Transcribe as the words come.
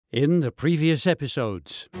in the previous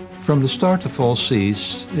episodes. From the start of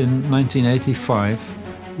Allseas in 1985,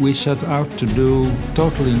 we set out to do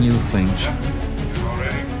totally new things.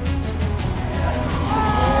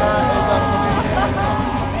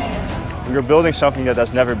 We're building something that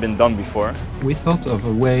has never been done before. We thought of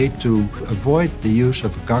a way to avoid the use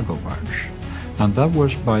of a cargo barge, and that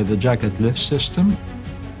was by the jacket lift system.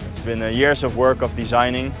 It's been years of work of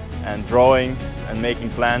designing and drawing and making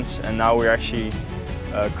plans, and now we're actually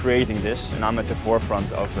creating this, and I'm at the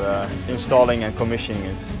forefront of installing and commissioning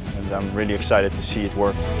it, and I'm really excited to see it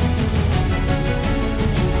work.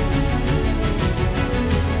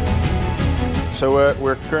 So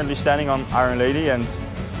we're currently standing on Iron Lady, and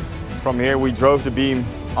from here we drove the beam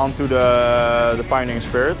onto the Pioneering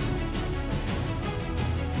Spirit.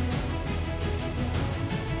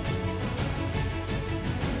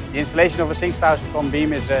 The installation of a 6,000-ton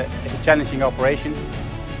beam is a challenging operation.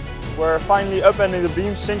 We're finally upending the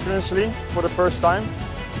beam synchronously for the first time,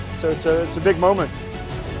 so it's a big moment.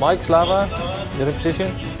 Mike, Slava, you're in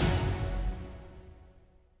position.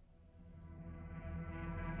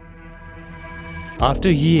 After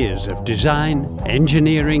years of design,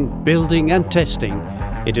 engineering, building and testing,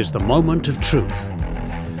 it is the moment of truth.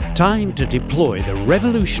 Time to deploy the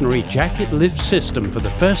revolutionary jacket lift system for the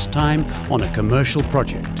first time on a commercial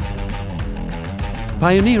project.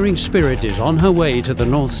 Pioneering Spirit is on her way to the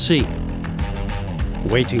North Sea.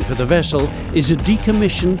 Waiting for the vessel is a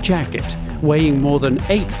decommissioned jacket weighing more than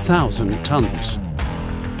 8,000 tons.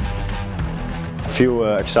 I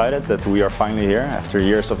feel excited that we are finally here after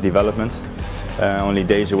years of development, only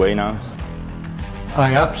days away now.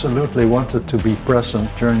 I absolutely wanted to be present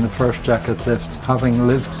during the first jacket lift, having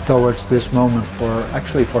lived towards this moment for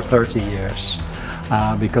 30 years,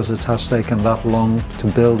 because it has taken that long to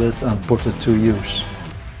build it and put it to use.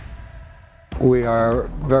 We are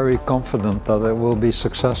very confident that it will be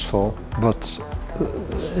successful, but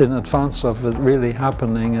in advance of it really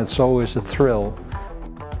happening, it's always a thrill.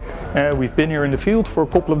 We've been here in the field for a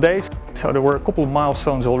couple of days, so there were a couple of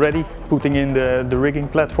milestones already, putting in the rigging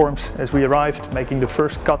platforms as we arrived, making the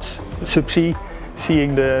first cuts subsea,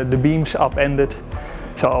 seeing the beams upended.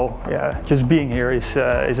 So yeah, just being here is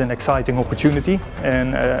an exciting opportunity,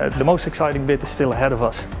 and the most exciting bit is still ahead of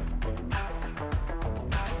us.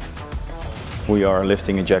 We are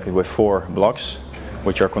lifting a jacket with 4 blocks,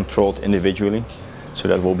 which are controlled individually, so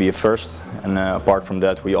that will be a first. And apart from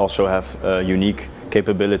that, we also have a unique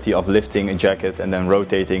capability of lifting a jacket and then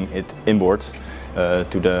rotating it inboard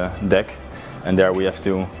to the deck, and there we have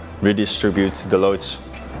to redistribute the loads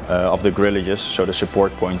of the grillages, so the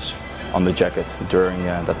support points on the jacket during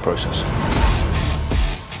that process.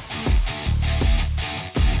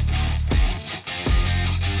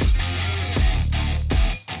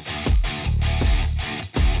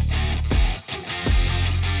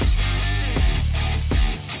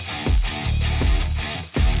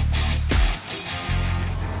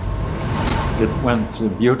 It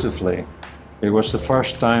went beautifully. It was the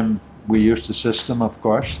first time we used the system, of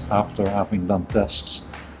course, after having done tests,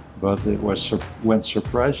 but it went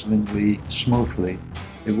surprisingly smoothly.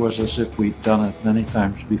 It was as if we'd done it many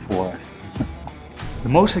times before. The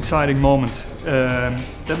most exciting moment,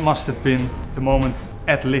 that must have been the moment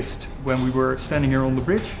at lift, when we were standing here on the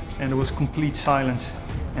bridge and there was complete silence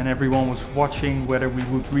and everyone was watching whether we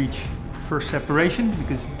would reach first separation,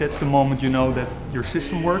 because that's the moment you know that your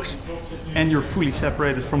system works and you're fully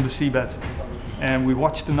separated from the seabed. And we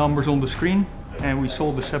watched the numbers on the screen and we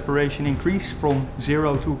saw the separation increase from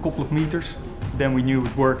 0 to a couple of meters. Then we knew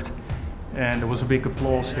it worked, and there was a big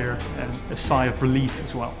applause here and a sigh of relief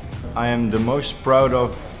as well. I am the most proud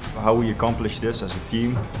of how we accomplished this as a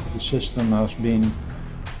team. The system has been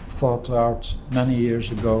thought out many years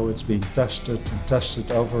ago. It's been tested and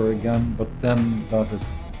tested over again, but then that it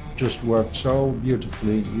just worked so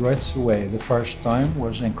beautifully right away the first time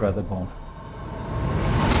was incredible.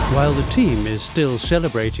 While the team is still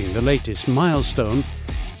celebrating the latest milestone,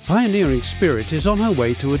 Pioneering Spirit is on her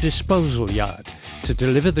way to a disposal yard to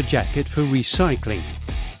deliver the jacket for recycling.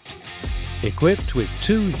 Equipped with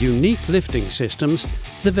 2 unique lifting systems,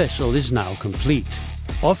 the vessel is now complete,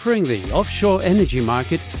 offering the offshore energy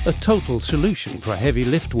market a total solution for heavy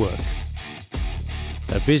lift work.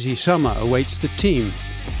 A busy summer awaits the team,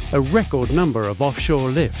 a record number of offshore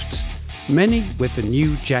lifts, many with the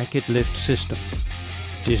new jacket lift system.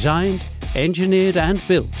 Designed, engineered and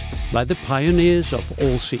built by the pioneers of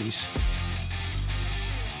Allseas.